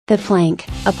The plank,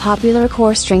 a popular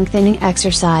core strengthening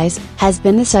exercise, has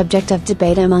been the subject of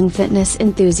debate among fitness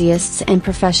enthusiasts and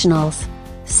professionals.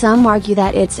 Some argue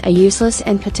that it's a useless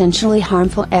and potentially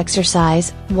harmful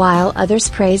exercise, while others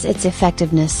praise its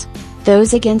effectiveness.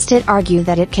 Those against it argue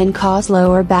that it can cause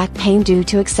lower back pain due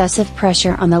to excessive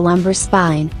pressure on the lumbar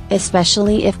spine,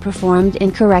 especially if performed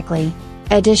incorrectly.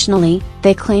 Additionally,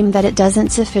 they claim that it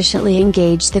doesn't sufficiently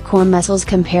engage the core muscles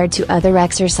compared to other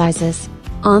exercises.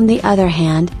 On the other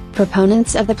hand,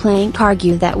 proponents of the plank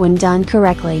argue that when done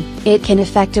correctly, it can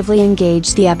effectively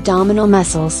engage the abdominal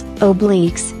muscles,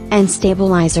 obliques, and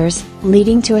stabilizers,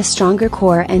 leading to a stronger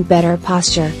core and better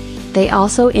posture. They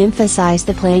also emphasize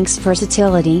the plank's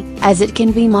versatility, as it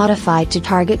can be modified to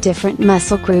target different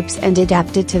muscle groups and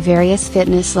adapted to various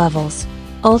fitness levels.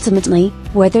 Ultimately,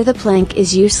 whether the plank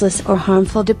is useless or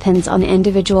harmful depends on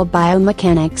individual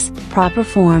biomechanics, proper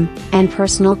form, and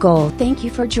personal goal. Thank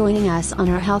you for joining us on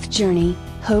our health journey.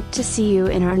 Hope to see you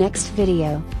in our next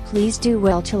video. Please do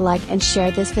well to like and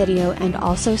share this video and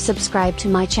also subscribe to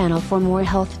my channel for more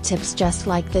health tips just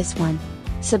like this one.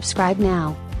 Subscribe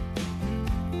now.